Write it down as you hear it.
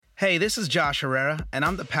Hey, this is Josh Herrera, and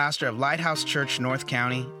I'm the pastor of Lighthouse Church North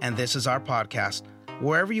County, and this is our podcast.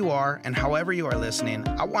 Wherever you are and however you are listening,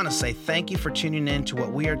 I want to say thank you for tuning in to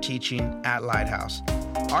what we are teaching at Lighthouse.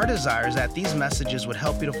 Our desire is that these messages would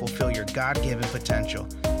help you to fulfill your God-given potential.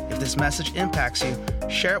 If this message impacts you,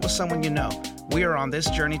 share it with someone you know. We are on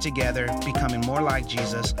this journey together, becoming more like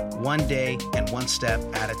Jesus, one day and one step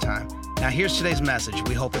at a time. Now here's today's message.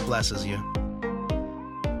 We hope it blesses you.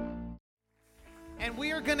 And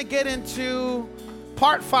we are going to get into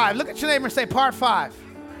part 5. Look at your neighbor and say part 5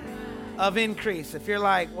 of increase. If you're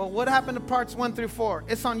like, well, what happened to parts 1 through 4?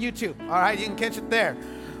 It's on YouTube. All right, you can catch it there.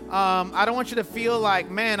 I don't want you to feel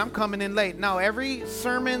like, man, I'm coming in late. No, every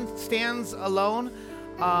sermon stands alone.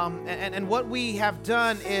 And what we have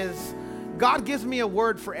done is God gives me a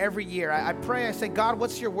word for every year. I pray, I say, God,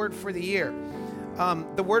 what's your word for the year?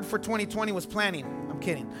 The word for 2020 was planning. I'm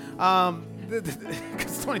kidding.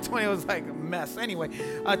 Because 2020 was like a mess. Anyway,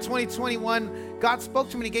 2021, God spoke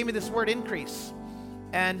to me and he gave me this word, increase.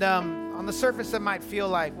 And on the surface, it might feel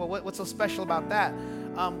like, well, what's so special about that?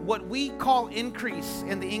 What we call increase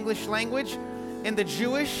in the English language, in the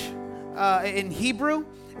Jewish, in Hebrew,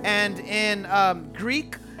 and in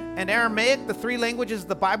Greek and Aramaic, the 3 languages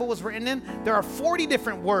the Bible was written in, there are 40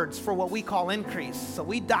 different words for what we call increase. So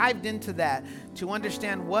we dived into that to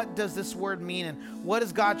understand what does this word mean and what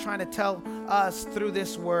is God trying to tell us through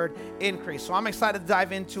this word increase. So I'm excited to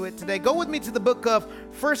dive into it today. Go with me to the book of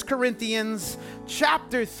 1 Corinthians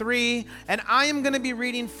chapter 3, and I am going to be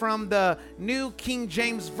reading from the New King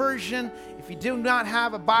James Version. If you do not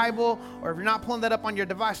have a Bible or if you're not pulling that up on your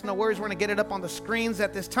device, no worries. We're going to get it up on the screens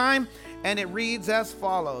at this time. And it reads as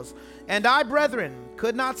follows. And I, brethren,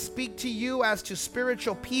 could not speak to you as to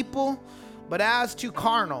spiritual people, but as to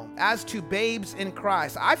carnal, as to babes in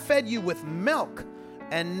Christ. I fed you with milk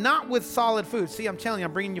and not with solid food. See, I'm telling you,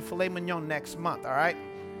 I'm bringing you filet mignon next month, all right?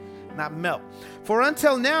 Not milk. For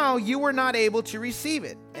until now, you were not able to receive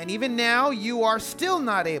it. And even now, you are still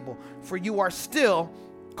not able, for you are still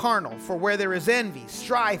carnal. For where there is envy,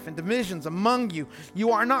 strife, and divisions among you,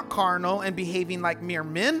 you are not carnal and behaving like mere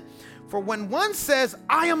men. For when one says,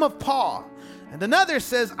 I am of Paul, and another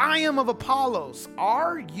says, I am of Apollos,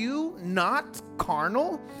 are you not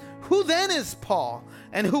carnal? Who then is Paul,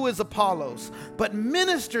 and who is Apollos, but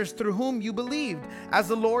ministers through whom you believed, as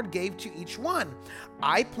the Lord gave to each one?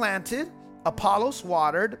 I planted, Apollos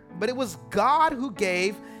watered, but it was God who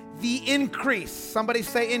gave the increase. Somebody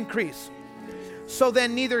say increase. So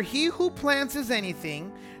then neither he who plants is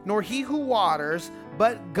anything, nor he who waters,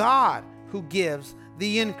 but God who gives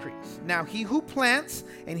the increase. Now he who plants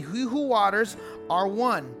and he who waters are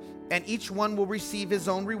one, and each one will receive his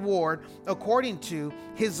own reward according to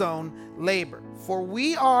his own labor. For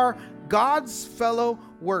we are God's fellow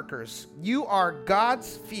workers. You are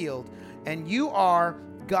God's field, and you are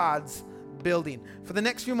God's building. For the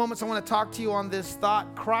next few moments, I want to talk to you on this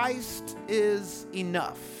thought: Christ is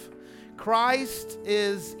enough. Christ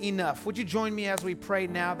is enough. Would you join me as we pray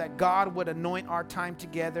now that God would anoint our time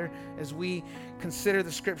together as we consider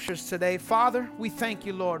the scriptures today? Father, we thank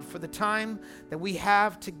you, Lord, for the time that we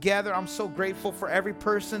have together. I'm so grateful for every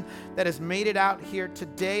person that has made it out here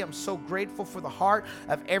today. I'm so grateful for the heart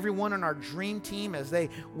of everyone on our dream team as they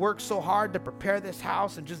work so hard to prepare this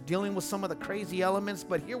house and just dealing with some of the crazy elements.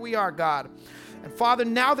 But here we are, God. And Father,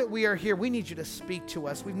 now that we are here, we need you to speak to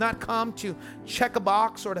us. We've not come to check a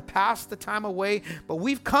box or to pass the time away, but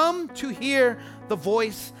we've come to hear the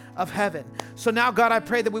voice of heaven. So now, God, I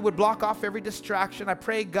pray that we would block off every distraction. I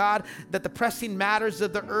pray, God, that the pressing matters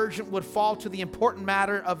of the urgent would fall to the important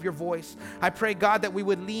matter of your voice. I pray, God, that we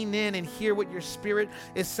would lean in and hear what your Spirit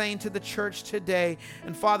is saying to the church today.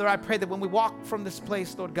 And Father, I pray that when we walk from this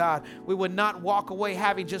place, Lord God, we would not walk away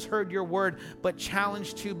having just heard your word, but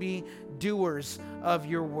challenged to be doers of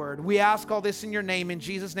your word. We ask all this in your name. In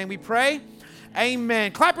Jesus' name we pray.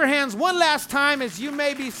 Amen. Clap your hands one last time as you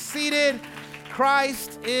may be seated.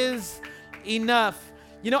 Christ is enough.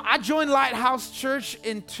 You know, I joined Lighthouse Church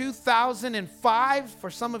in 2005. For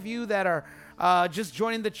some of you that are just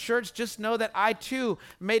joining the church, just know that I too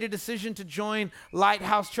made a decision to join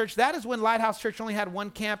Lighthouse Church. That is when Lighthouse Church only had one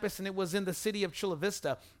campus, and it was in the city of Chula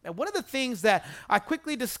Vista. And one of the things that I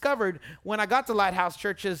quickly discovered when I got to Lighthouse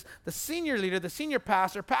Church is the senior leader, the senior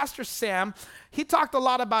pastor, Pastor Sam, he talked a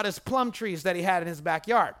lot about his plum trees that he had in his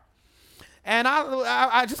backyard. And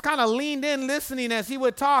I just kind of leaned in listening as he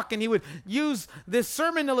would talk, and he would use this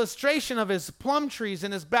sermon illustration of his plum trees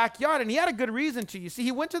in his backyard, and he had a good reason to. You see,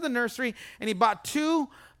 he went to the nursery and he bought 2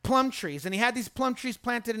 plum trees, and he had these plum trees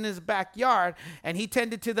planted in his backyard, and he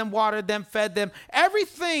tended to them, watered them, fed them,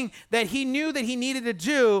 everything that he knew that he needed to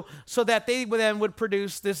do so that they then would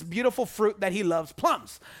produce this beautiful fruit that he loves,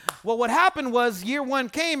 plums. Well, what happened was year 1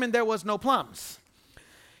 came and there was no plums.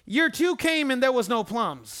 Year 2 came and there was no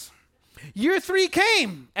plums. Year 3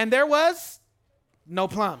 came and there was no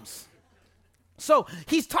plums. So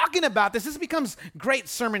he's talking about this. This becomes great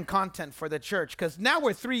sermon content for the church because now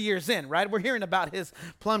we're 3 years in, right? We're hearing about his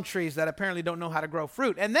plum trees that apparently don't know how to grow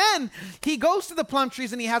fruit. And then he goes to the plum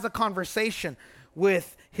trees and he has a conversation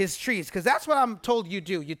with his trees because that's what I'm told you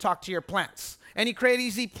do. You talk to your plants. Any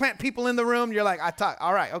crazy plant people in the room, you're like, I talk.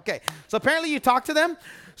 All right, okay. So apparently you talk to them.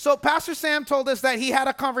 So Pastor Sam told us that he had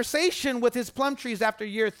a conversation with his plum trees after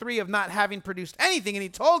year 3 of not having produced anything. And he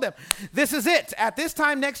told them, this is it. At this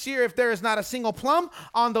time next year, if there is not a single plum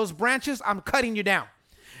on those branches, I'm cutting you down.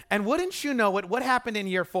 And wouldn't you know it, what happened in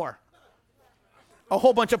year 4? A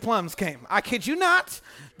whole bunch of plums came. I kid you not.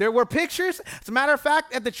 There were pictures. As a matter of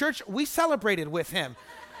fact, at the church, we celebrated with him.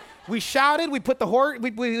 We shouted, we put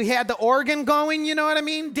we had the organ going, you know what I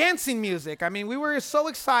mean? Dancing music. I mean, we were so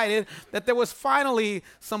excited that there was finally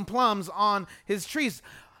some plums on his trees.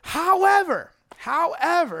 However,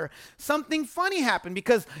 something funny happened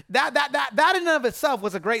because that in and of itself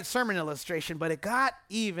was a great sermon illustration, but it got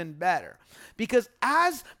even better. Because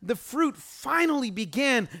as the fruit finally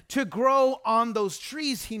began to grow on those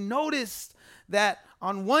trees, he noticed that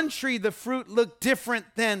on one tree, the fruit looked different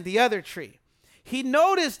than the other tree. He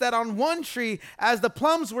noticed that on one tree, as the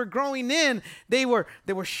plums were growing in, they were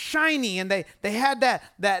shiny and they had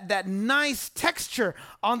that nice texture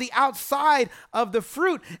on the outside of the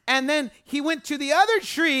fruit. And then he went to the other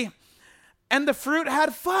tree and the fruit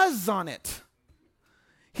had fuzz on it.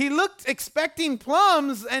 He looked expecting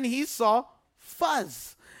plums and he saw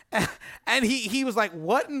fuzz. And he was like,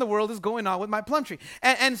 what in the world is going on with my plum tree?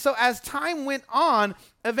 And so as time went on,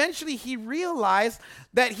 eventually he realized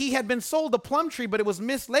that he had been sold a plum tree, but it was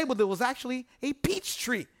mislabeled. It was actually a peach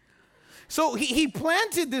tree. So he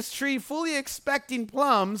planted this tree fully expecting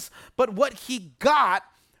plums, but what he got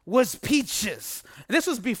was peaches. This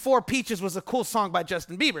was before Peaches was a cool song by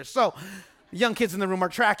Justin Bieber. So young kids in the room are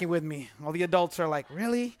tracking with me. All the adults are like,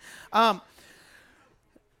 really?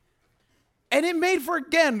 And it made for,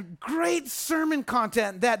 again, great sermon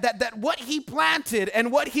content that what he planted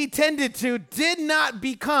and what he tended to did not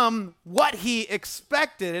become what he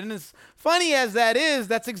expected. And as funny as that is,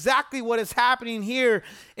 that's exactly what is happening here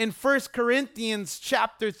in 1 Corinthians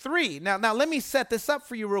chapter 3. Now let me set this up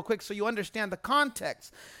for you real quick so you understand the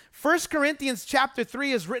context. 1 Corinthians chapter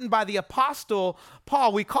 3 is written by the apostle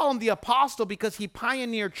Paul. We call him the apostle because he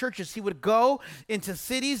pioneered churches. He would go into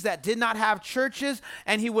cities that did not have churches,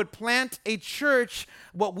 and he would plant a church,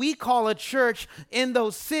 what we call a church, in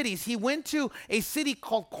those cities. He went to a city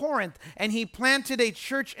called Corinth, and he planted a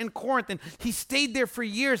church in Corinth, and he stayed there for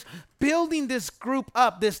years, building this group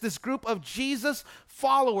up, this group of Jesus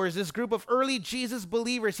followers, this group of early Jesus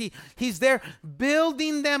believers. He's there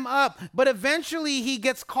building them up, but eventually he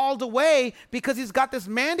gets called away because he's got this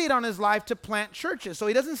mandate on his life to plant churches. So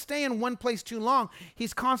he doesn't stay in one place too long.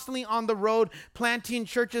 He's constantly on the road planting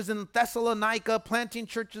churches in Thessalonica, planting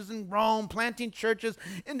churches in Rome, planting churches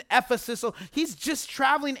in Ephesus. So he's just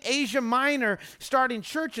traveling Asia Minor, starting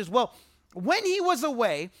churches. Well, when he was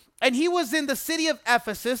away and he was in the city of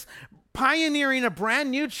Ephesus, pioneering a brand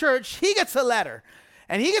new church, he gets a letter.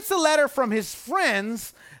 And he gets a letter from his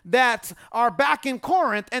friends that are back in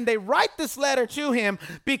Corinth, and they write this letter to him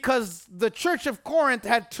because the church of Corinth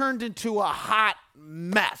had turned into a hot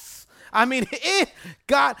mess. I mean, it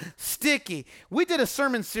got sticky. We did a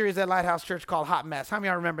sermon series at Lighthouse Church called Hot Mess. How many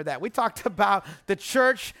of y'all remember that? We talked about the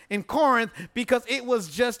church in Corinth because it was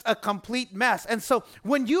just a complete mess. And so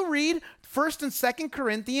when you read 1st and 2nd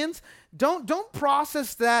Corinthians, don't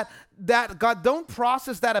process that God, don't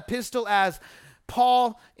process that epistle as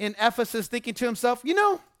Paul in Ephesus thinking to himself,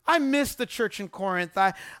 I miss the church in Corinth.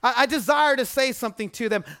 I desire to say something to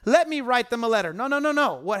them. Let me write them a letter.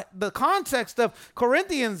 No. What the context of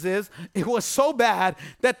Corinthians is, it was so bad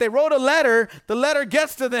that they wrote a letter. The letter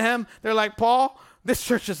gets to them. They're like, Paul, this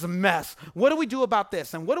church is a mess. What do we do about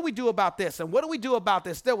this? And what do we do about this? And what do we do about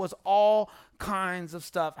this? There was all kinds of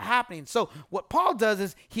stuff happening. So what Paul does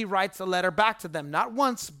is he writes a letter back to them, not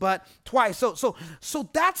once, but twice. So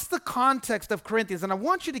that's the context of Corinthians. And I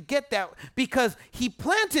want you to get that because he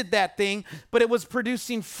planted that thing, but it was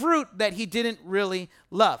producing fruit that he didn't really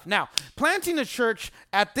love. Now, planting a church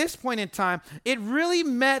at this point in time, it really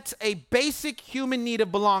met a basic human need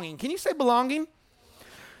of belonging. Can you say belonging?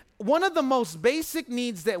 One of the most basic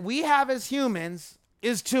needs that we have as humans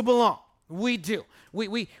is to belong. We do.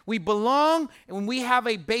 We belong, and we have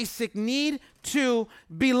a basic need to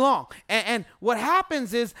belong. And what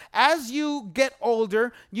happens is, as you get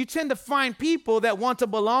older, you tend to find people that want to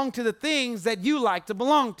belong to the things that you like to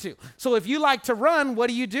belong to. So if you like to run, what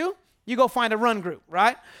do? You go find a run group,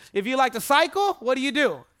 right? If you like to cycle, what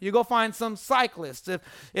do? You go find some cyclists.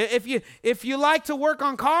 If you like to work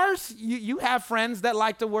on cars, you have friends that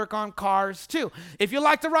like to work on cars too. If you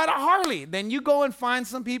like to ride a Harley, then you go and find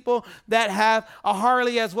some people that have a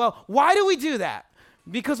Harley as well. Why do we do that?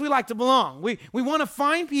 Because we like to belong. We want to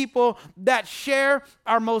find people that share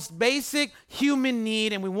our most basic human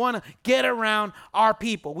need, and we want to get around our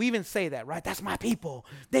people. We even say that, right? That's my people.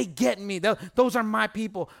 They get me. Those are my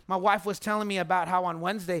people. My wife was telling me about how on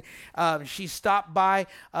Wednesday she stopped by.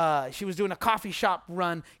 She was doing a coffee shop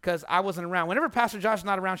run because I wasn't around. Whenever Pastor Josh is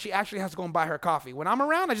not around, she actually has to go and buy her coffee. When I'm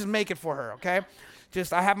around, I just make it for her, okay?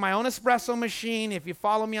 I have my own espresso machine. If you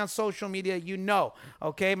follow me on social media, you know,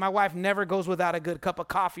 okay? My wife never goes without a good cup of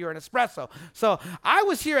coffee or an espresso. So I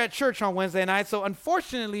was here at church on Wednesday night, so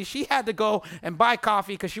unfortunately, she had to go and buy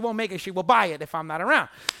coffee because she won't make it. She will buy it if I'm not around.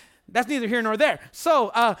 That's neither here nor there.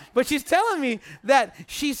 So, but she's telling me that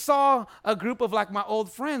she saw a group of like my old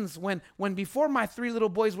friends when before my 3 little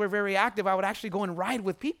boys were very active, I would actually go and ride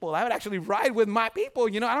with people. I would actually ride with my people.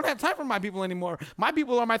 You know, I don't have time for my people anymore. My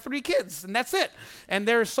people are my 3 kids, and that's it. And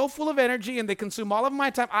they're so full of energy, and they consume all of my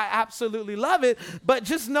time. I absolutely love it. But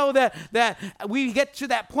just know that we get to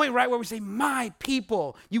that point, right, where we say, my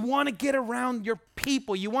people. You want to get around your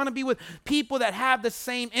people. You want to be with people that have the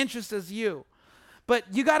same interests as you. But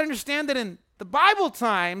you got to understand that in the Bible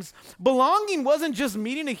times, belonging wasn't just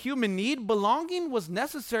meeting a human need. Belonging was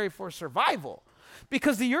necessary for survival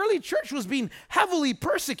because the early church was being heavily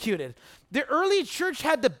persecuted. The early church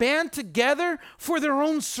had to band together for their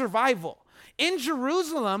own survival. In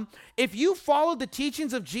Jerusalem, if you followed the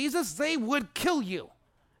teachings of Jesus, they would kill you.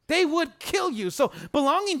 They would kill you. So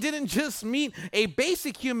belonging didn't just meet a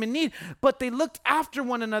basic human need, but they looked after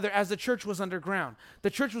one another as the church was underground. The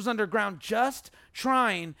church was underground just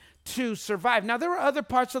trying to survive. Now, there were other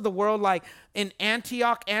parts of the world, like in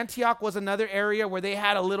Antioch. Antioch was another area where they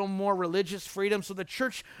had a little more religious freedom. So the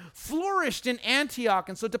church flourished in Antioch.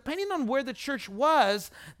 And so depending on where the church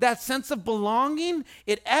was, that sense of belonging,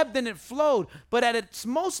 it ebbed and it flowed. But at its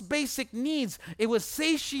most basic needs, it was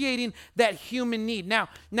satiating that human need.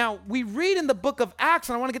 Now we read in the book of Acts,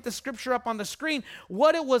 and I want to get the scripture up on the screen,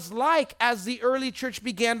 what it was like as the early church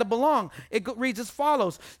began to belong. It reads as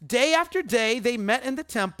follows. Day after day, they met in the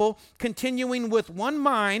temple, continuing with one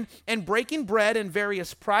mind and breaking bread in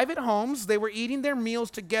various private homes. They were eating their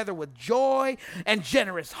meals together with joy and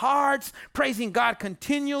generous hearts, praising God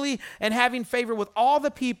continually and having favor with all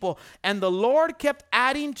the people. And the Lord kept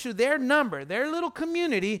adding to their number, their little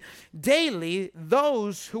community, daily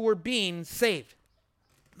those who were being saved.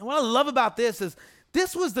 And what I love about this is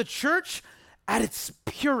this was the church at its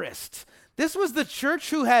purest. This was the church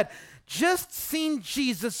who had just seen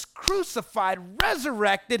Jesus crucified,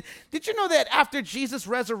 resurrected. Did you know that after Jesus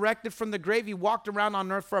resurrected from the grave, he walked around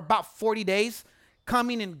on earth for about 40 days,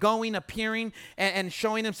 coming and going, appearing and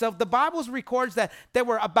showing himself? The Bible records that there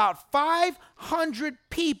were about 500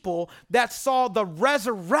 people that saw the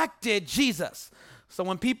resurrected Jesus. So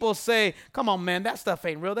when people say, come on, man, that stuff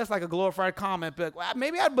ain't real, that's like a glorified comic book. Well,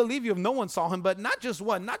 maybe I'd believe you if no one saw him, but not just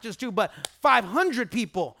one, not just 2, but 500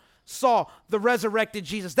 people saw the resurrected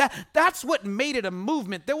Jesus. That's what made it a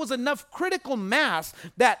movement. There was enough critical mass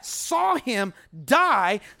that saw him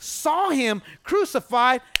die, saw him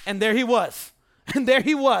crucified, and there he was. And there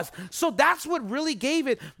he was. So that's what really gave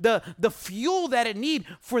it the fuel that it needed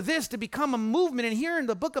for this to become a movement. And here in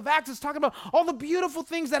the book of Acts, it's talking about all the beautiful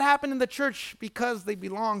things that happened in the church because they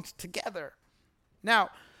belonged together. Now,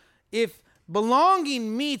 if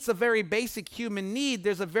belonging meets a very basic human need,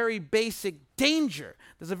 there's a very basic danger.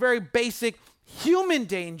 There's a very basic human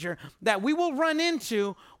danger that we will run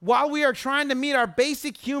into while we are trying to meet our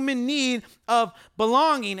basic human need of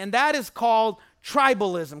belonging, and that is called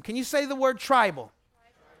tribalism. Can you say the word tribal?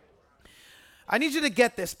 I need you to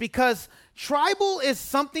get this because tribal is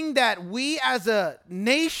something that we as a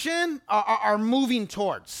nation are moving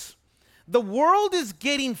towards. The world is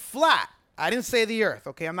getting flat. I didn't say the earth,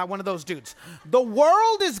 okay? I'm not one of those dudes. The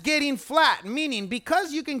world is getting flat, meaning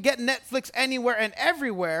because you can get Netflix anywhere and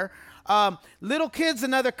everywhere, little kids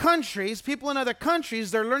in other countries, people in other countries,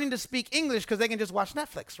 they're learning to speak English because they can just watch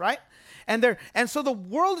Netflix, right? And so the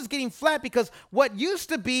world is getting flat because what used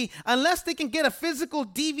to be, unless they can get a physical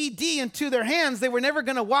DVD into their hands, they were never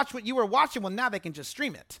going to watch what you were watching. Well, now they can just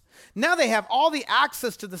stream it. Now they have all the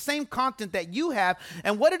access to the same content that you have.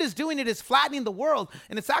 And what it is doing, it is flattening the world.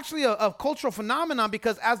 And it's actually a cultural phenomenon,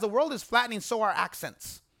 because as the world is flattening, so are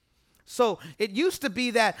accents. So it used to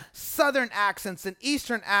be that Southern accents and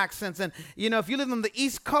Eastern accents. And, if you lived on the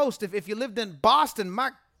East Coast, if you lived in Boston,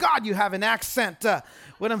 my God, you have an accent.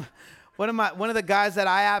 One of the guys that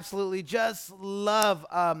I absolutely just love,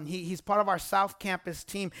 he's part of our South Campus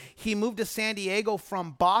team. He moved to San Diego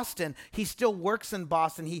from Boston. He still works in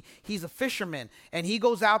Boston. He's a fisherman, and he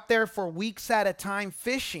goes out there for weeks at a time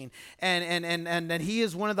fishing. And he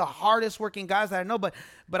is one of the hardest working guys that I know. But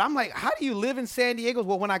I'm like, how do you live in San Diego?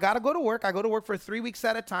 Well, when I got to go to work, I go to work for 3 weeks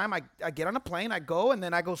at a time. I get on a plane, I go, and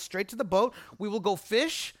then I go straight to the boat. We will go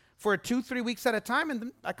fish for 2-3 weeks at a time, and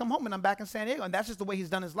then I come home and I'm back in San Diego, and that's just the way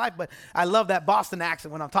he's done his life. But I love that Boston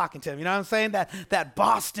accent when I'm talking to him. You know what I'm saying? That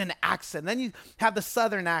Boston accent. Then you have the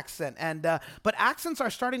Southern accent, but accents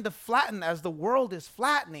are starting to flatten as the world is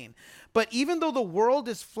flattening. But even though the world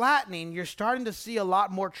is flattening, you're starting to see a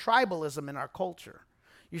lot more tribalism in our culture.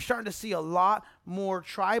 You're starting to see a lot more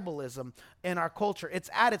tribalism in our culture.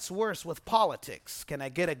 It's at its worst with politics. Can I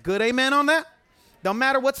get a good amen on that? Don't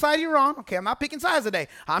matter what side you're on. Okay, I'm not picking sides today.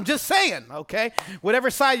 I'm just saying, okay?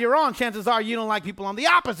 Whatever side you're on, chances are you don't like people on the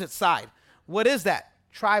opposite side. What is that?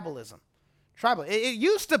 Tribalism. It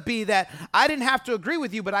used to be that I didn't have to agree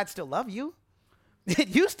with you, but I'd still love you. It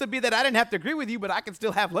used to be that I didn't have to agree with you, but I can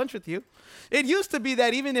still have lunch with you. It used to be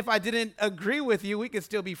that even if I didn't agree with you, we could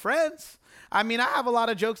still be friends. I mean, I have a lot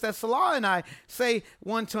of jokes that Salah and I say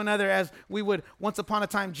one to another as we would once upon a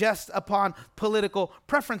time jest upon political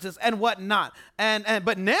preferences and whatnot.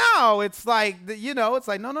 But now it's like, it's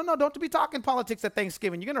like, no, don't be talking politics at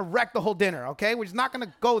Thanksgiving. You're going to wreck the whole dinner, okay? We're just not going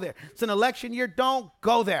to go there. It's an election year. Don't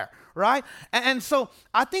go there, right? And so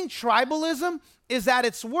I think tribalism is at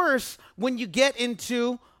its worst when you get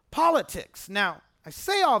into politics. Now, I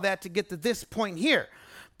say all that to get to this point here.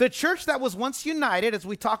 The church that was once united, as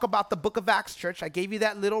we talk about the book of Acts church, I gave you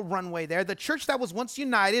that little runway there. The church that was once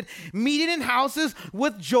united, meeting in houses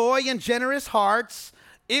with joy and generous hearts,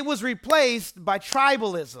 it was replaced by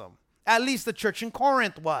tribalism. At least the church in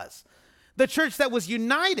Corinth was. The church that was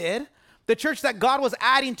united, the church that God was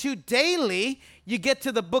adding to daily, you get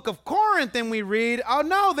to the book of Corinth and we read, oh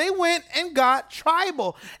no, they went and got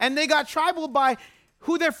tribal. And they got tribal by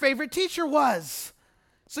who their favorite teacher was.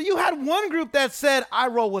 So you had one group that said, I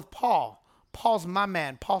roll with Paul. Paul's my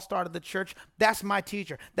man. Paul started the church. That's my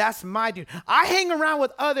teacher. That's my dude. I hang around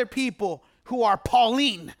with other people who are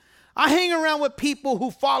Pauline. I hang around with people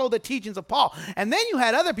who follow the teachings of Paul. And then you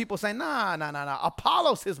had other people saying, nah.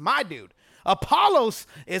 Apollos is my dude. Apollos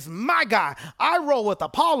is my guy. I roll with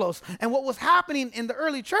Apollos. And what was happening in the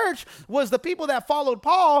early church was the people that followed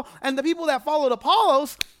Paul and the people that followed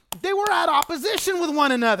Apollos, they were at opposition with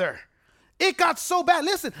one another. It got so bad.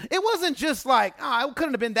 Listen, it wasn't just like, it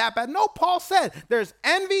couldn't have been that bad. No, Paul said there's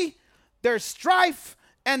envy, there's strife,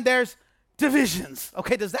 and there's divisions.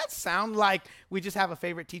 Okay, does that sound like we just have a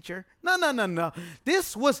favorite teacher? No.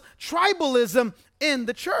 This was tribalism in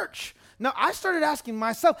the church. Now, I started asking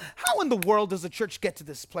myself, how in the world does a church get to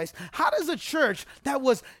this place? How does a church that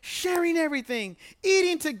was sharing everything,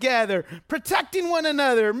 eating together, protecting one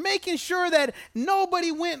another, making sure that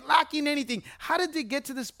nobody went lacking anything, how did they get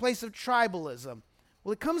to this place of tribalism?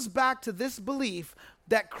 Well, it comes back to this belief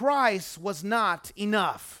that Christ was not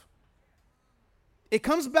enough. It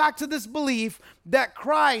comes back to this belief that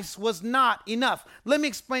Christ was not enough. Let me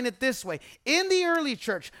explain it this way. In the early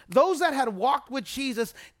church, those that had walked with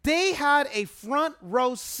Jesus, they had a front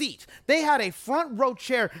row seat. They had a front row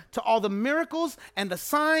chair to all the miracles and the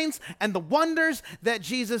signs and the wonders that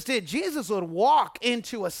Jesus did. Jesus would walk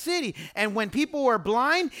into a city, and when people were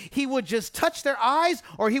blind, he would just touch their eyes,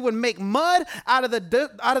 or he would make mud out of the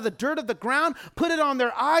dirt of the ground, put it on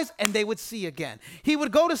their eyes, and they would see again. He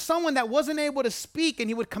would go to someone that wasn't able to speak, and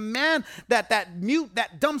he would command that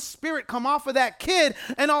dumb spirit come off of that kid,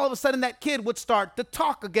 and all of a sudden that kid would start to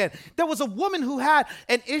talk again. There was a woman who had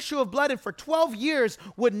an issue of blood and for 12 years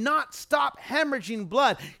would not stop hemorrhaging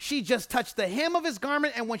blood. She just touched the hem of his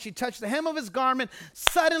garment, and when she touched the hem of his garment,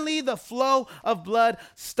 suddenly the flow of blood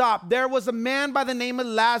stopped. There was a man by the name of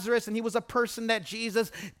Lazarus, and he was a person that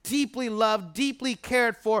Jesus deeply loved, deeply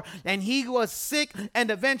cared for, and he was sick and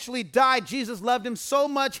eventually died. Jesus loved him so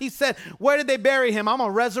much, he said, where did they bury him? I'm going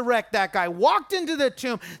to resurrect that guy. Walked into the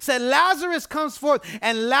tomb, said, Lazarus comes forth,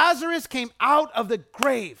 and Lazarus came out of the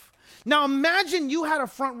grave. Now imagine you had a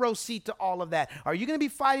front row seat to all of that. Are you going to be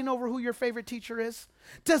fighting over who your favorite teacher is?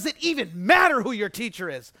 Does it even matter who your teacher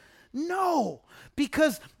is? No,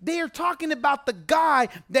 because they are talking about the guy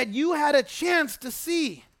that you had a chance to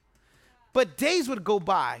see. But days would go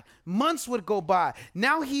by, months would go by.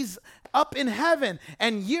 Now he's up in heaven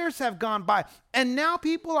and years have gone by. And now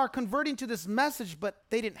people are converting to this message, but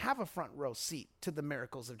they didn't have a front row seat to the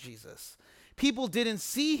miracles of Jesus. People didn't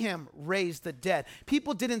see him raise the dead.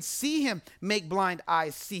 People didn't see him make blind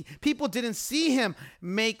eyes see. People didn't see him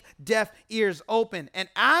make deaf ears open. And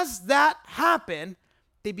as that happened,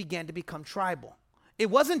 they began to become tribal. It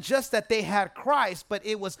wasn't just that they had Christ, but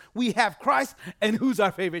it was, we have Christ, and who's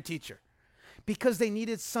our favorite teacher? Because they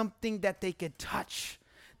needed something that they could touch.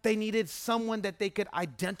 They needed someone that they could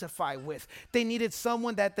identify with. They needed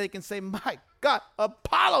someone that they can say, my God,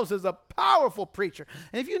 Apollos is a powerful preacher.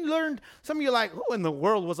 And if you learned, some of you are like, who in the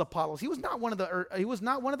world was Apollos? He was not one of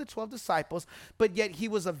the 12 disciples, but yet he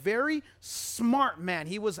was a very smart man.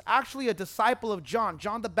 He was actually a disciple of John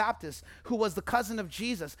the Baptist, who was the cousin of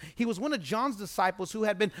Jesus. He was one of John's disciples who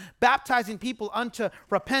had been baptizing people unto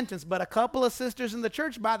repentance. But a couple of sisters in the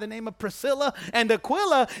church by the name of Priscilla and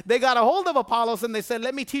Aquila, they got a hold of Apollos and they said,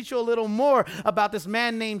 let me teach you a little more about this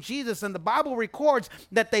man named Jesus. And the Bible records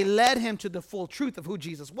that they led him to the full truth of who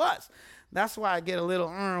Jesus was. That's why I get a little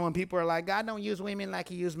when people are like, God don't use women like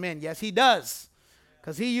he used men. Yes, he does.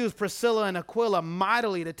 Because he used Priscilla and Aquila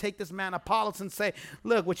mightily to take this man Apollos and say,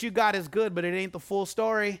 look, what you got is good, but it ain't the full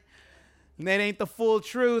story. And it ain't the full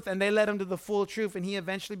truth. And they led him to the full truth. And he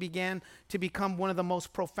eventually began to become one of the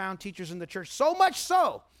most profound teachers in the church. So much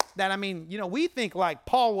so that, we think like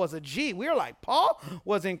Paul was a G. We're like, Paul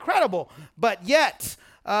was incredible. But yet,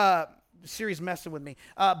 Siri's messing with me.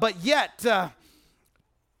 But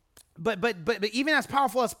even as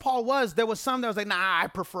powerful as Paul was, there was some that was like, nah, I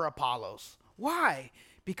prefer Apollos. Why?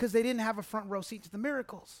 Because they didn't have a front row seat to the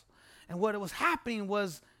miracles. And what was happening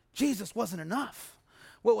was Jesus wasn't enough.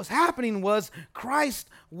 What was happening was Christ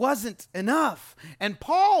wasn't enough. And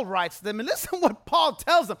Paul writes to them, and listen what Paul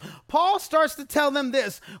tells them. Paul starts to tell them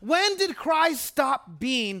this. When did Christ stop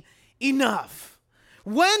being enough?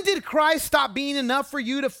 When did Christ stop being enough for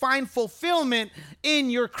you to find fulfillment in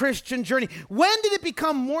your Christian journey? When did it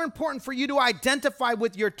become more important for you to identify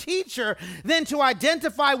with your teacher than to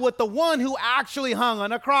identify with the one who actually hung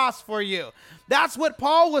on a cross for you? That's what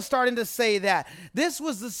Paul was starting to say, that this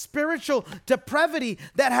was the spiritual depravity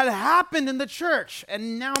that had happened in the church.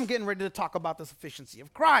 And now I'm getting ready to talk about the sufficiency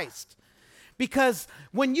of Christ. Because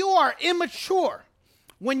when you are immature,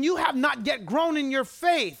 when you have not yet grown in your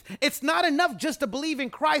faith, it's not enough just to believe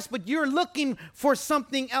in Christ, but you're looking for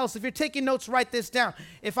something else. If you're taking notes, write this down.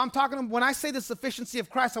 When I say the sufficiency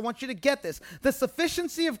of Christ, I want you to get this. The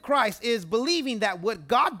sufficiency of Christ is believing that what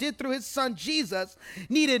God did through his son Jesus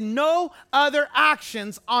needed no other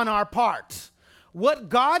actions on our part. What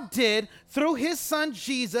God did through his son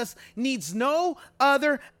Jesus needs no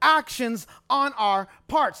other actions on our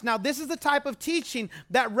parts. Now, this is the type of teaching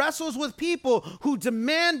that wrestles with people who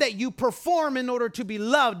demand that you perform in order to be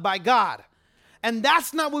loved by God. And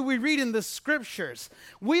that's not what we read in the scriptures.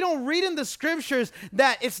 We don't read in the scriptures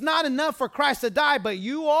that it's not enough for Christ to die, but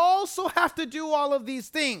you also have to do all of these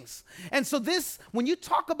things. And so when you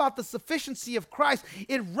talk about the sufficiency of Christ,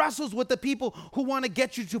 it wrestles with the people who want to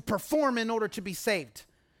get you to perform in order to be saved.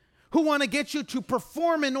 Who want to get you to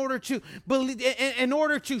perform in order to believe, in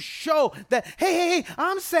order to show that, hey,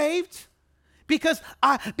 I'm saved. Because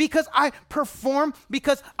I perform,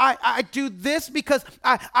 because I do this, because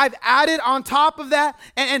I've added on top of that,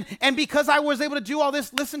 and because I was able to do all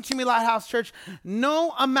this. Listen to me, Lighthouse Church.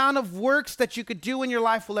 No amount of works that you could do in your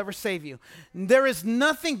life will ever save you. There is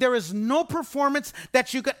no performance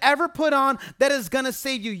that you could ever put on that is going to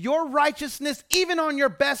save you. Your righteousness, even on your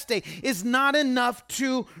best day, is not enough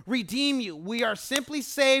to redeem you. We are simply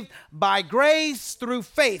saved by grace through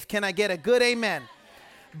faith. Can I get a good amen?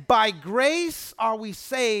 By grace are we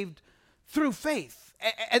saved through faith.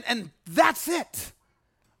 And that's it.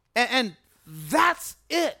 And that's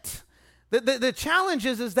it. The challenge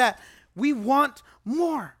is that we want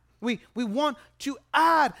more. We want to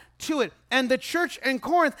add to it. And the church in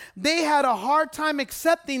Corinth, they had a hard time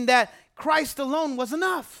accepting that Christ alone was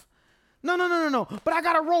enough. No. But I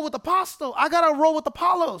got to roll with Apostle. I got to roll with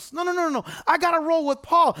Apollos. No. I got to roll with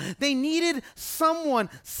Paul. They needed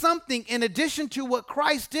something in addition to what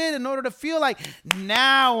Christ did in order to feel like,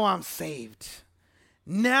 now I'm saved.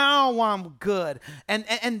 Now I'm good.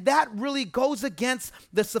 And that really goes against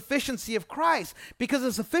the sufficiency of Christ, because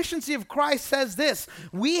the sufficiency of Christ says this: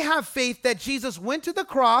 we have faith that Jesus went to the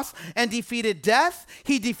cross and defeated death.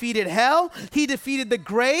 He defeated hell. He defeated the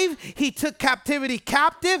grave. He took captivity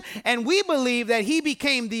captive. And we believe that he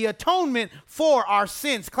became the atonement for our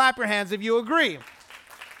sins. Clap your hands if you agree.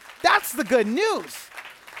 That's the good news.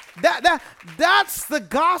 That's the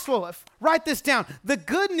gospel. Write this down. The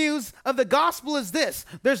good news of the gospel is this.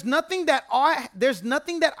 There's nothing that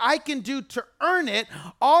I can do to earn it.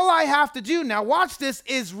 All I have to do, now watch this,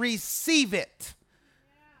 is receive it.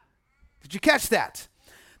 Did you catch that?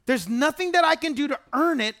 There's nothing that I can do to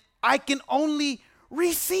earn it. I can only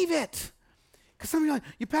receive it. Because some of you are like,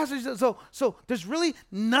 you pastor, so there's really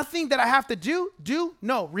nothing that I have to do?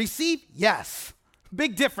 No. Receive? Yes.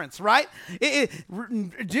 Big difference, right?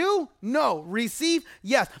 Do? No. Receive?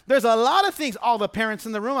 Yes. There's a lot of things, all the parents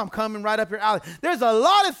in the room, I'm coming right up your alley. There's a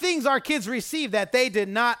lot of things our kids receive that they did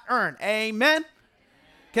not earn. Amen?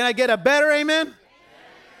 Can I get a better amen?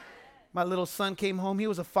 My little son came home. He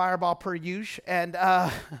was a fireball per usual, and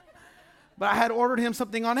but I had ordered him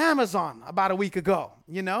something on Amazon about a week ago,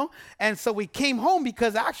 you know? And so we came home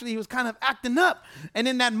because actually he was kind of acting up. And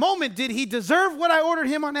in that moment, did he deserve what I ordered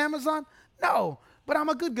him on Amazon? No, but I'm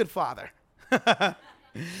a good father.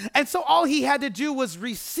 And so all he had to do was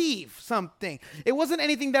receive something. It wasn't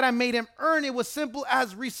anything that I made him earn. It was simple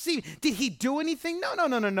as receive. Did he do anything?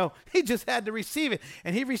 No. He just had to receive it.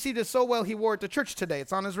 And he received it so well, he wore it to church today.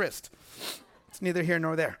 It's on his wrist. It's neither here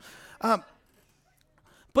nor there.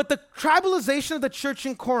 But the tribalization of the church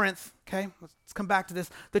in Corinth, okay, let's come back to this.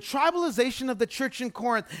 The tribalization of the church in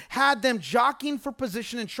Corinth had them jockeying for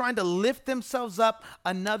position and trying to lift themselves up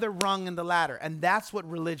another rung in the ladder. And that's what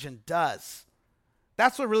religion does.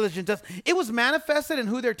 That's what religion does. It was manifested in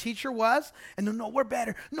who their teacher was. And no, we're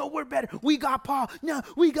better. No, we're better. We got Paul. No,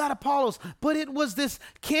 we got Apollos. But it was this,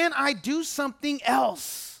 can I do something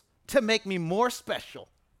else to make me more special?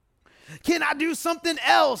 Can I do something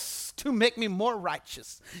else to make me more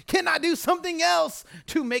righteous? Can I do something else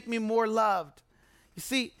to make me more loved? You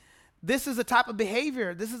see, this is a type of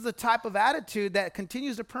behavior. This is a type of attitude that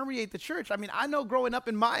continues to permeate the church. I mean, I know growing up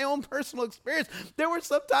in my own personal experience, there were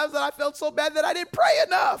some times that I felt so bad that I didn't pray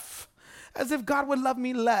enough, as if God would love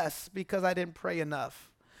me less because I didn't pray enough.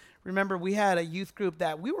 Remember, we had a youth group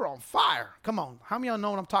that we were on fire. Come on. How many of y'all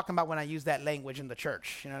know what I'm talking about when I use that language in the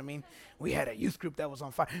church? You know what I mean? We had a youth group that was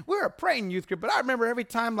on fire. We were a praying youth group, but I remember every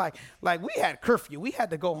time like we had curfew. We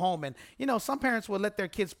had to go home. And, you know, some parents would let their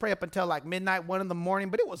kids pray up until like midnight, 1 a.m,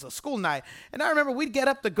 but it was a school night. And I remember we'd get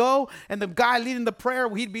up to go, and the guy leading the prayer,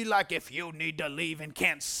 he'd be like, if you need to leave and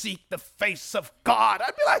can't seek the face of God.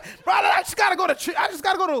 I'd be like, brother, I just got to go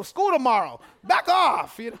to school tomorrow. Back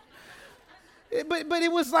off, you know. But it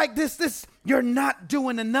was like this, you're not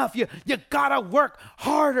doing enough. You gotta work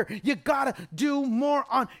harder. You gotta do more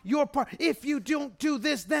on your part. If you don't do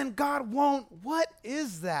this, then God won't. What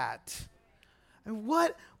is that? And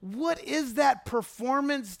what is that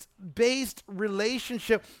performance-based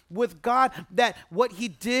relationship with God, that what he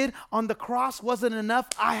did on the cross wasn't enough?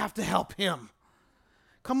 I have to help him.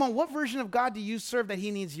 Come on, what version of God do you serve that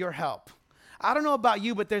he needs your help? I don't know about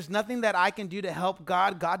you, but there's nothing that I can do to help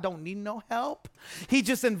God. God don't need no help. He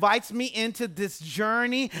just invites me into this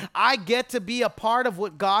journey. I get to be a part of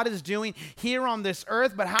what God is doing here on this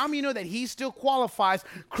earth, but how many know that he still qualifies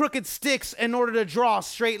crooked sticks in order to draw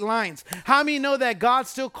straight lines? How many know that God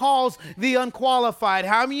still calls the unqualified?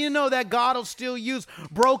 How many know that God will still use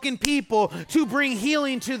broken people to bring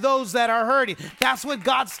healing to those that are hurting? That's what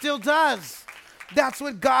God still does. That's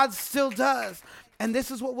what God still does. And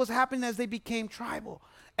this is what was happening as they became tribal.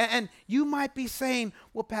 And you might be saying,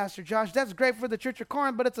 well, Pastor Josh, that's great for the Church of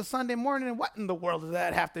Corinth, but it's a Sunday morning, and what in the world does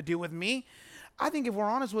that have to do with me? I think if we're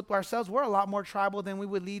honest with ourselves, we're a lot more tribal than we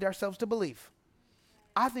would lead ourselves to believe.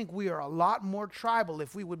 I think we are a lot more tribal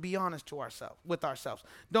if we would be honest with ourselves.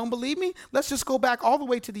 Don't believe me? Let's just go back all the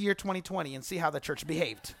way to the year 2020 and see how the church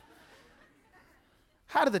behaved.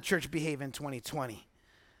 How did the church behave in 2020?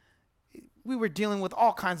 We were dealing with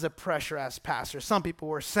all kinds of pressure as pastors. Some people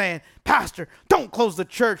were saying, Pastor, don't close the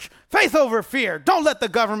church. Faith over fear. Don't let the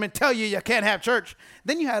government tell you can't have church.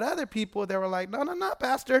 Then you had other people that were like, no,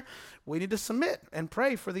 Pastor. We need to submit and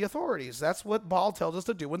pray for the authorities. That's what Paul tells us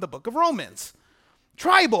to do in the book of Romans.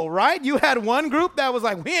 Tribal, right? You had one group that was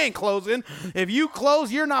like, we ain't closing. If you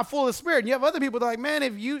close, you're not full of spirit. And you have other people that are like, man,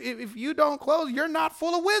 if you don't close, you're not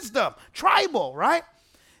full of wisdom. Tribal, right?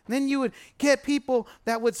 And then you would get people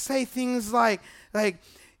that would say things like,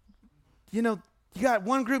 you know, you got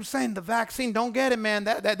one group saying the vaccine, don't get it, man.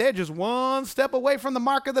 That they're just one step away from the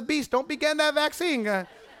mark of the beast. Don't be getting that vaccine. Then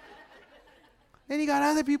you got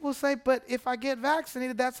other people say, but if I get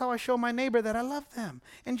vaccinated, that's how I show my neighbor that I love them.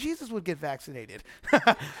 And Jesus would get vaccinated.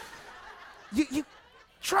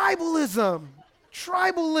 Tribalism.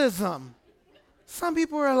 Some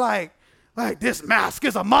people are like this mask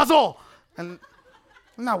is a muzzle. And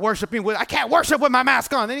I'm not worshiping I can't worship with my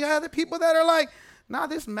mask on. Then you got other people that are like, Now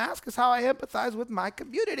this mask is how I empathize with my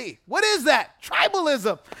community. What is that?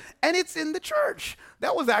 Tribalism. And it's in the church.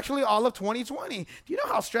 That was actually all of 2020. Do you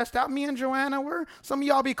know how stressed out me and Joanna were? Some of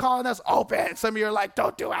y'all be calling us open. Some of you are like,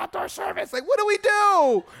 don't do outdoor service. Like, what do we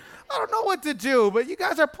do? I don't know what to do, but you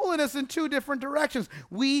guys are pulling us in two different directions.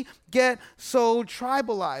 We get so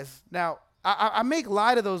tribalized. Now, I make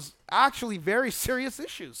light of those actually very serious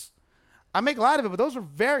issues. I make light of it, but those are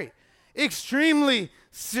very, extremely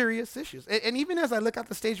serious issues. And even as I look at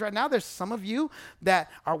the stage right now, there's some of you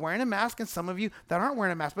that are wearing a mask and some of you that aren't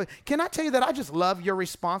wearing a mask. But can I tell you that I just love your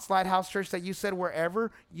response, Lighthouse Church, that you said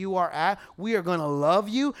wherever you are at, we are going to love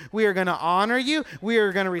you. We are going to honor you. We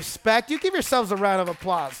are going to respect you. Give yourselves a round of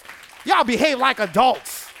applause. Y'all behave like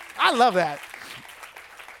adults. I love that.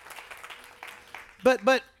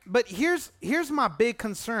 But here's my big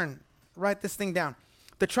concern. Write this thing down.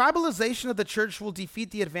 The tribalization of the church will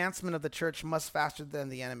defeat the advancement of the church much faster than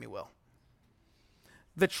the enemy will.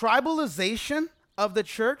 The tribalization of the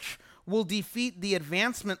church will defeat the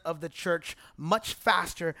advancement of the church much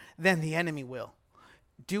faster than the enemy will.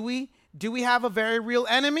 Do we have a very real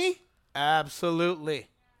enemy? Absolutely.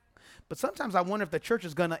 But sometimes I wonder if the church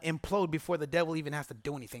is going to implode before the devil even has to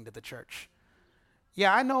do anything to the church.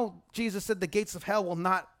 Yeah, I know Jesus said the gates of hell will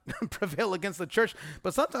not prevail against the church,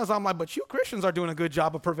 but sometimes I'm like, but you Christians are doing a good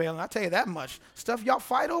job of prevailing. I'll tell you that much. Stuff y'all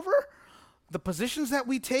fight over, the positions that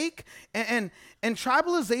we take, and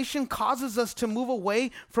tribalization causes us to move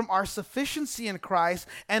away from our sufficiency in Christ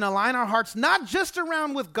and align our hearts not just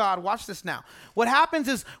around with God. Watch this now. What happens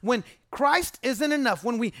is when Christ isn't enough,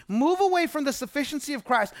 when we move away from the sufficiency of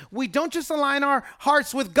Christ, we don't just align our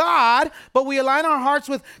hearts with God, but we align our hearts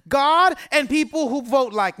with God and people who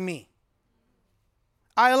vote like me.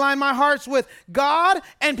 I align my hearts with God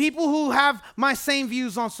and people who have my same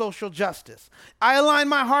views on social justice. I align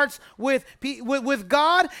my hearts with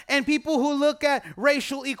God and people who look at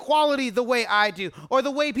racial equality the way I do, or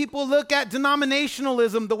the way people look at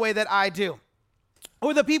denominationalism the way that I do,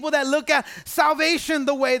 or the people that look at salvation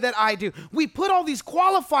the way that I do. We put all these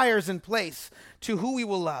qualifiers in place to who we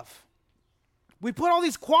will love. We put all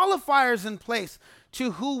these qualifiers in place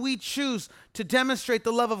to who we choose to demonstrate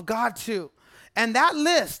the love of God to. And that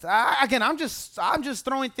list, again, I'm just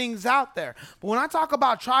throwing things out there. But when I talk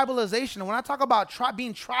about tribalization, when I talk about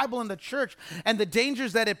being tribal in the church and the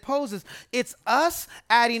dangers that it poses, it's us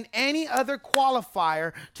adding any other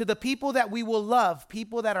qualifier to the people that we will love,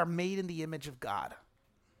 people that are made in the image of God.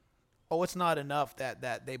 Oh, it's not enough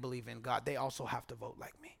that they believe in God. They also have to vote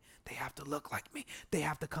like me. They have to look like me. They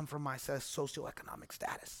have to come from my socioeconomic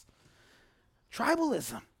status.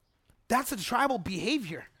 Tribalism, that's a tribal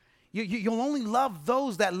behavior. You'll only love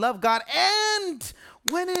those that love God. And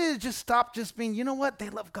when it just stop just being, you know what? They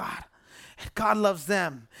love God. And God loves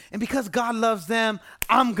them. And because God loves them,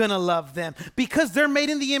 I'm going to love them. Because they're made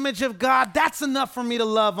in the image of God, that's enough for me to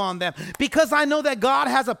love on them. Because I know that God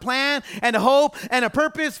has a plan and a hope and a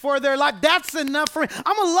purpose for their life, that's enough for me.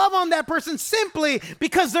 I'm going to love on that person simply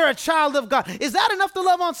because they're a child of God. Is that enough to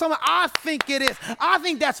love on someone? I think it is. I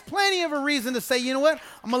think that's plenty of a reason to say, you know what?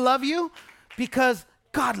 I'm going to love you because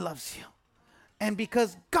God loves you. And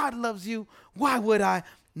because God loves you, why would I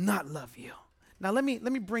not love you? Now, let me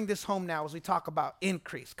bring this home now as we talk about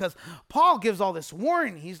increase, because Paul gives all this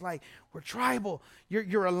warning. He's like, we're tribal.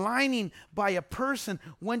 You're aligning by a person.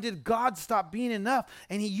 When did God stop being enough?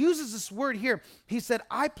 And he uses this word here. He said,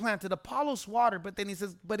 I planted, Apollos watered, but then he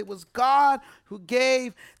says, but it was God who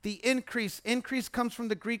gave the increase. Increase comes from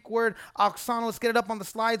the Greek word auxano. Let's get it up on the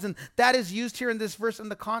slides. And that is used here in this verse in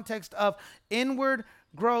the context of inward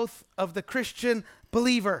growth of the Christian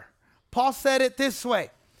believer. Paul said it this way.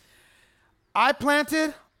 I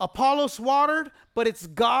planted, Apollos watered, but it's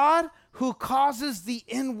God who causes the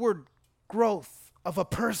inward growth of a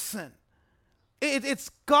person. It's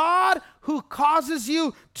God who causes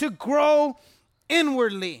you to grow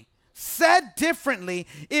inwardly. Said differently,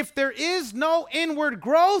 if there is no inward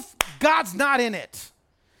growth, God's not in it.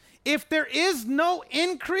 If there is no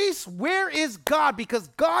increase, where is God? Because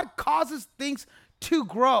God causes things to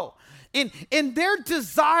grow. In their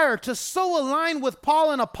desire to so align with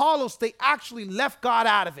Paul and Apollos, they actually left God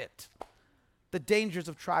out of it. The dangers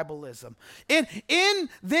of tribalism. In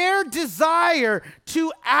their desire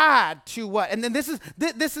to add to what? And then this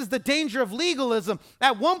is the danger of legalism.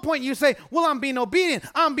 At one point you say, well, I'm being obedient.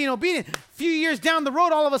 A few years down the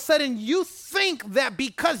road, all of a sudden you think that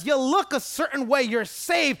because you look a certain way, you're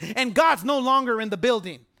saved and God's no longer in the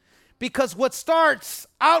building. Because what starts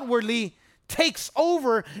outwardly takes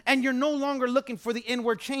over and you're no longer looking for the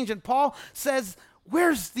inward change. And Paul says,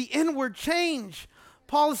 where's the inward change?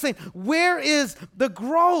 Paul is saying, where is the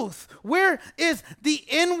growth? Where is the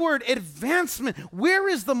inward advancement? Where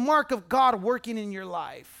is the mark of God working in your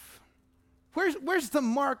life? Where's the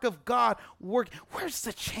mark of God working? Where's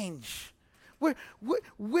the change?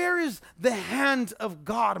 Where is the hand of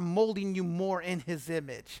God molding you more in his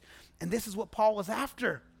image? And this is what Paul was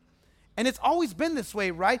after. And it's always been this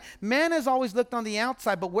way, right? Man has always looked on the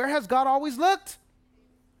outside, but where has God always looked?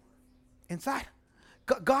 Inside.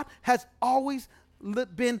 God has always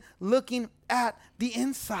been looking at the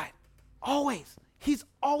inside. Always. He's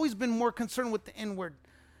always been more concerned with the inward.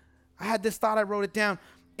 I had this thought, I wrote it down.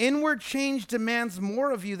 Inward change demands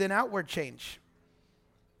more of you than outward change.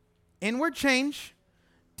 Inward change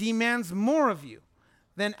demands more of you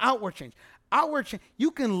than outward change. Outward change,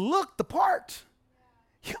 you can look the part.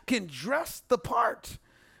 You can dress the part.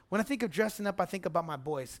 When I think of dressing up, I think about my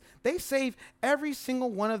boys. They save every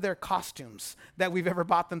single one of their costumes that we've ever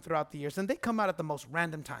bought them throughout the years, and they come out at the most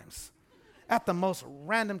random times. At the most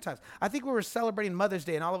random times. I think we were celebrating Mother's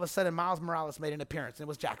Day, and all of a sudden, Miles Morales made an appearance, and it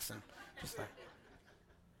was Jackson. Just like.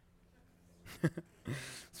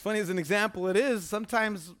 As funny as an example it is,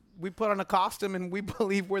 sometimes we put on a costume and we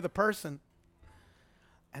believe we're the person.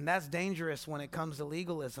 And that's dangerous when it comes to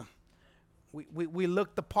legalism. We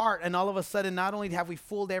look the part, and all of a sudden, not only have we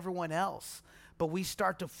fooled everyone else, but we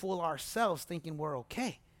start to fool ourselves thinking we're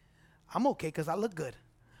okay. I'm okay because I look good.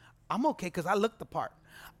 I'm okay because I look the part.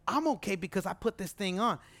 I'm okay because I put this thing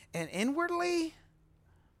on. And inwardly,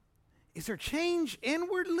 is there change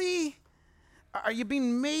inwardly? Are you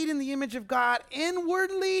being made in the image of God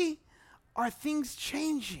inwardly? Are things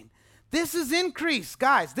changing? This is increase,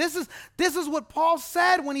 guys. This is what Paul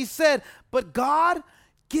said when he said, but God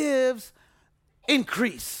gives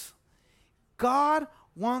increase. God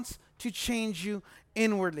wants to change you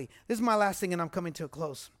inwardly. This is my last thing, and I'm coming to a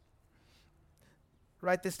close.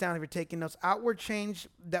 Write this down if you're taking notes. Outward change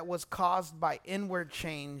that was caused by inward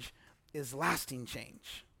change is lasting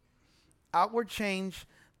change. Outward change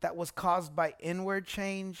that was caused by inward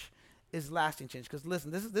change is lasting change. Because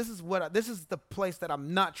listen, this is the place that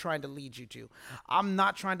I'm not trying to lead you to. I'm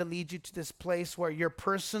not trying to lead you to this place where your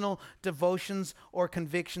personal devotions or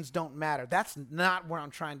convictions don't matter. That's not where I'm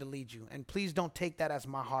trying to lead you. And please don't take that as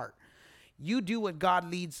my heart. You do what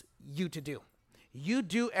God leads you to do. You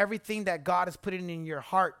do everything that God has put in your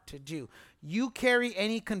heart to do. You carry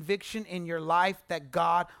any conviction in your life that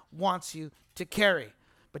God wants you to carry.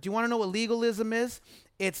 But do you want to know what legalism is?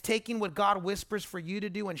 It's taking what God whispers for you to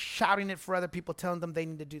do and shouting it for other people, telling them they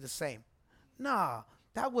need to do the same. No,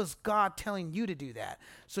 that was God telling you to do that.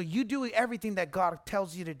 So you do everything that God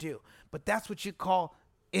tells you to do. But that's what you call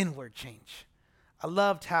inward change. I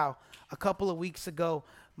loved how a couple of weeks ago,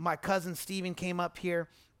 my cousin Stephen came up here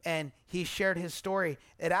and he shared his story.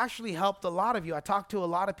 It actually helped a lot of you. I talked to a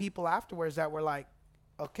lot of people afterwards that were like,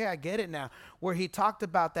 okay, I get it now. Where he talked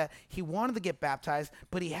about that he wanted to get baptized,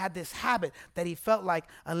 but he had this habit that he felt like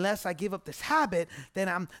unless I give up this habit, then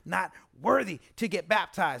I'm not worthy to get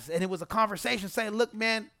baptized. And it was a conversation saying, look,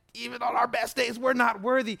 man, even on our best days, we're not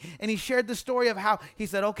worthy. And he shared the story of how he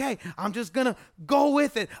said, okay, I'm just going to go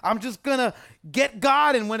with it. I'm just going to get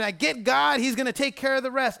God. And when I get God, he's going to take care of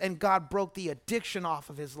the rest. And God broke the addiction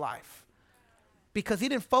off of his life because he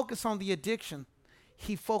didn't focus on the addiction.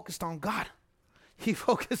 He focused on God. He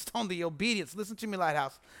focused on the obedience. Listen to me,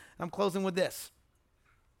 Lighthouse. I'm closing with this.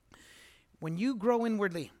 When you grow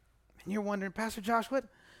inwardly, and you're wondering, Pastor Josh,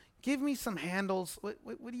 give me some handles. What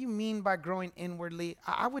do you mean by growing inwardly?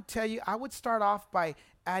 I would tell you, I would start off by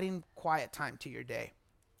adding quiet time to your day.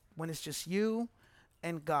 When it's just you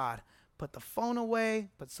and God. Put the phone away,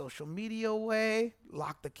 put social media away,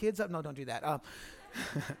 lock the kids up. No, don't do that.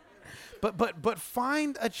 But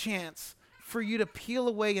find a chance for you to peel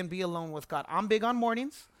away and be alone with God. I'm big on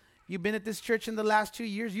mornings. You've been at this church in the last 2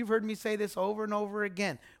 years. You've heard me say this over and over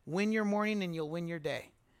again. Win your morning and you'll win your day.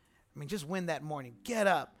 I mean, just win that morning. Get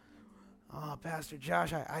up. Oh, Pastor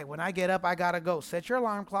Josh, when I get up, I got to go. Set your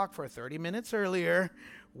alarm clock for 30 minutes earlier.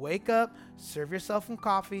 Wake up, serve yourself some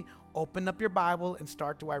coffee, open up your Bible, and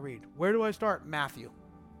start. Do I read? Where do I start? Matthew.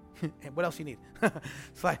 And what else you need?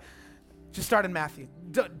 It's like, just start in Matthew.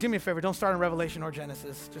 Do me a favor. Don't start in Revelation or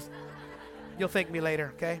Genesis. You'll thank me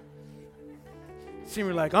later, okay? See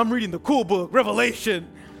me like, I'm reading the cool book, Revelation.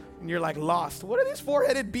 And you're like lost. What are these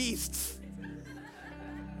four-headed beasts?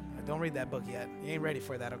 Don't read that book yet. You ain't ready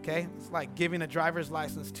for that, okay? It's like giving a driver's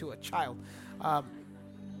license to a child.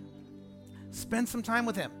 Spend some time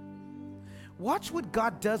with him. Watch what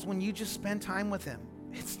God does when you just spend time with him.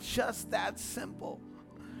 It's just that simple.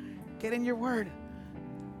 Get in your word.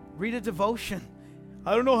 Read a devotion.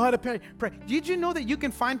 I don't know how to pray. Did you know that you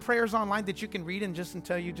can find prayers online that you can read and just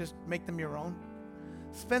until you just make them your own?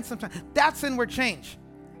 Spend some time. That's inward change.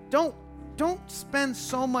 Don't spend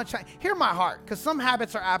so much time. Hear my heart, because some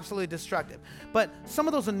habits are absolutely destructive. But some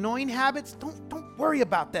of those annoying habits, don't worry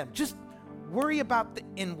about them. Just worry about the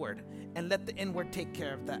inward and let the inward take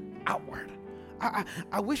care of the outward.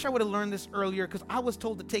 I wish I would have learned this earlier, because I was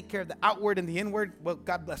told to take care of the outward and the inward. Well,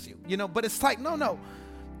 God bless you. But it's like, no.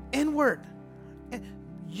 Inward.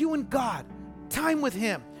 You and God. Time with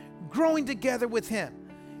Him. Growing together with Him.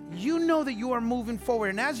 You know that you are moving forward.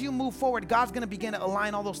 And as you move forward, God's going to begin to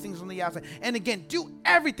align all those things on the outside. And again, do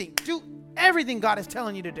everything God is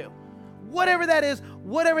telling you to do. Whatever that is,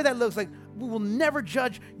 whatever that looks like. We will never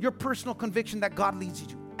judge your personal conviction that God leads you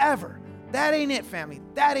to. Ever. That ain't it, family.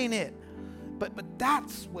 That ain't it. But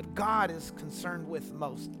that's what God is concerned with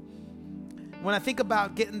most. When I think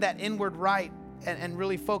about getting that inward right and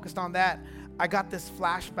really focused on that, I got this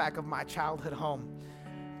flashback of my childhood home.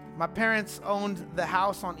 My parents owned the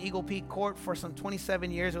house on Eagle Peak Court for some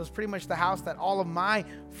 27 years. It was pretty much the house that all of my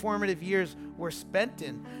formative years were spent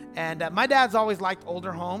in. And my dad's always liked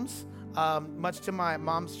older homes, much to my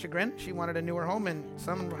mom's chagrin. She wanted a newer home, and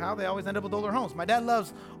somehow they always end up with older homes. My dad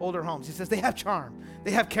loves older homes. He says they have charm.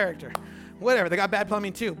 They have character. Whatever. They got bad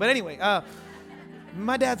plumbing too. But anyway,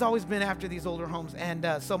 my dad's always been after these older homes.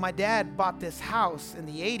 And so my dad bought this house in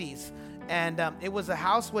the 80s. And it was a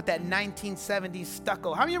house with that 1970s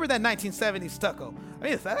stucco. How many remember that 1970s stucco? I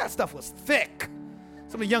mean, that stuff was thick.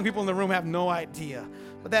 Some of the young people in the room have no idea.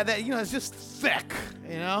 But that it's just thick,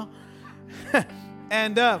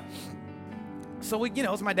 And so it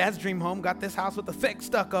was my dad's dream home. Got this house with the thick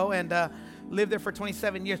stucco and lived there for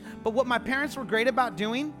 27 years. But what my parents were great about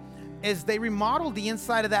doing is they remodeled the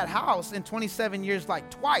inside of that house in 27 years, like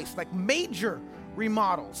twice, like major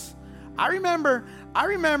remodels. I remember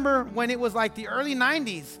when it was like the early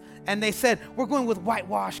 90s and they said, we're going with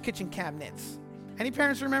whitewash kitchen cabinets. Any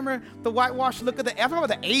parents remember the whitewash look of I'm talking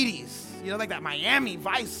about the 80s, like that Miami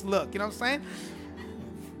Vice look, you know what I'm saying?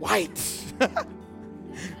 White.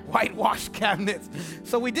 Whitewash cabinets.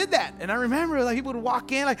 So we did that. And I remember like people would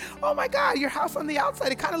walk in like, oh my God, your house on the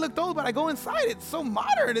outside, it kind of looked old, but I go inside, it's so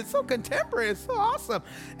modern, it's so contemporary, it's so awesome.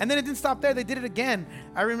 And then it didn't stop there. They did it again.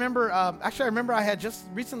 I remember I had just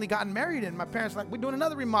recently gotten married and my parents were like, we're doing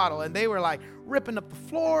another remodel. And they were like ripping up the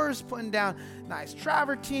floors, putting down nice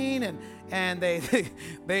travertine, and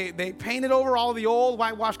they painted over all the old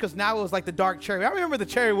whitewash because now it was like the dark cherry. I remember the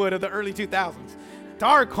cherry wood of the early 2000s.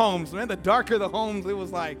 Dark homes, man. The darker the homes, it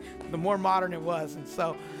was like the more modern it was. And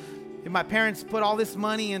so my parents put all this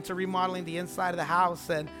money into remodeling the inside of the house.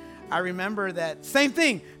 And I remember that same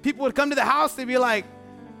thing. People would come to the house, they'd be like,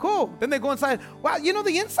 cool. Then they go inside. Wow,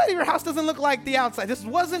 the inside of your house doesn't look like the outside. This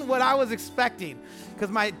wasn't what I was expecting. Because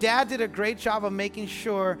my dad did a great job of making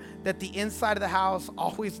sure that the inside of the house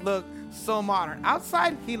always looked so modern.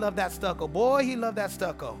 Outside, he loved that stucco. Boy, he loved that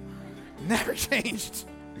stucco. Never changed.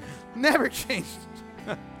 Never changed.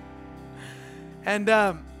 And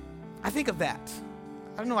I think of that.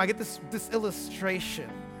 I don't know, I get this illustration.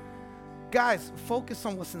 Guys, focus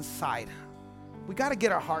on what's inside. We got to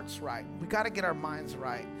get our hearts right. We got to get our minds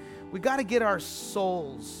right. We got to get our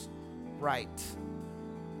souls right.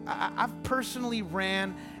 I've personally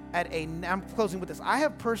ran at I'm closing with this. I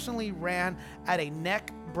have personally ran at a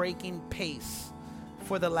neck-breaking pace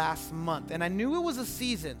for the last month. And I knew it was a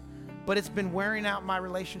season, but it's been wearing out my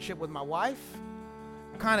relationship with my wife.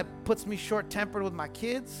 Kind of puts me short-tempered with my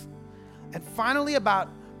kids. And finally, about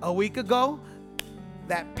a week ago,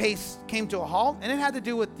 that pace came to a halt. And it had to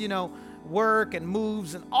do with, work and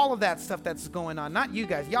moves and all of that stuff that's going on. Not you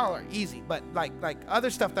guys. Y'all are easy. But like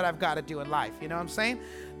other stuff that I've got to do in life. You know what I'm saying?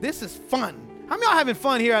 This is fun. How many of y'all having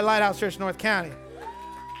fun here at Lighthouse Church North County?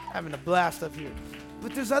 Having a blast up here.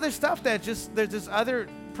 But there's other stuff that there's other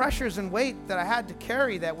pressures and weight that I had to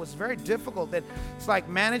carry that was very difficult. That it's like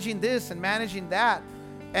managing this and managing that.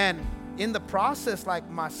 And in the process, like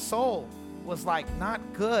my soul was like not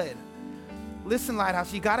good. Listen,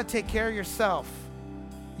 Lighthouse, you got to take care of yourself.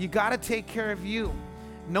 You got to take care of you.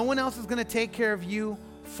 No one else is going to take care of you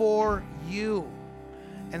for you.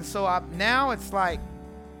 And so now it's like,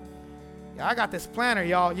 I got this planner,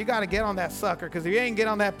 y'all. You got to get on that sucker, because if you ain't get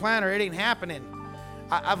on that planner, it ain't happening.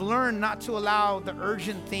 I've learned not to allow the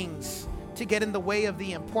urgent things to get in the way of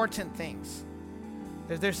the important things.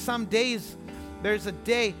 There's some days. There's a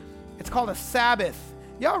day, it's called a Sabbath.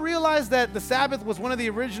 Y'all realize that the Sabbath was one of the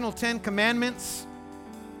original 10 commandments?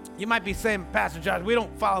 You might be saying, Pastor Josh, we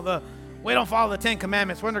don't follow the 10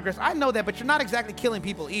 commandments. We're under grace. I know that, but you're not exactly killing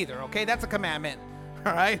people either, okay? That's a commandment,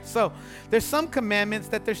 all right? So there's some commandments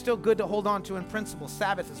that they're still good to hold on to in principle.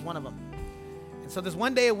 Sabbath is one of them. And so there's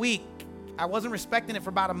one day a week. I wasn't respecting it for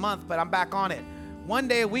about a month, but I'm back on it. One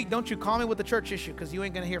day a week, don't you call me with a church issue, because you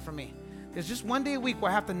ain't going to hear from me. There's just one day a week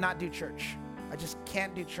where I have to not do church. I just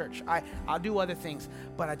can't do church. I'll do other things,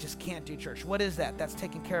 but I just can't do church. What is that? That's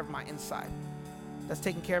taking care of my inside. That's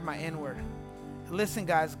taking care of my inward. Listen,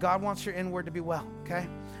 guys, God wants your inward to be well, okay?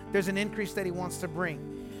 There's an increase that he wants to bring.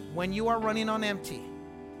 When you are running on empty,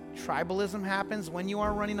 tribalism happens. When you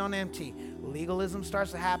are running on empty, legalism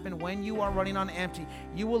starts to happen. When you are running on empty,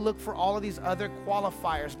 you will look for all of these other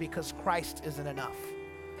qualifiers because Christ isn't enough.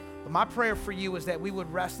 But my prayer for you is that we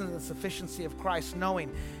would rest in the sufficiency of Christ,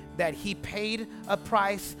 knowing that he paid a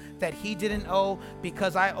price that he didn't owe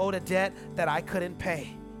because I owed a debt that I couldn't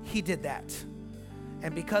pay. He did that.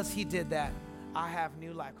 And because he did that, I have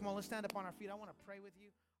new life. Come on, let's stand up on our feet. I want to pray with you.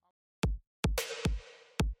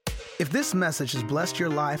 If this message has blessed your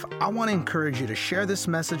life, I want to encourage you to share this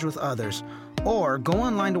message with others, or go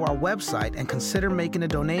online to our website and consider making a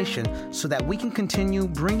donation so that we can continue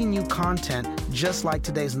bringing you content just like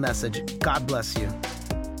today's message. God bless you.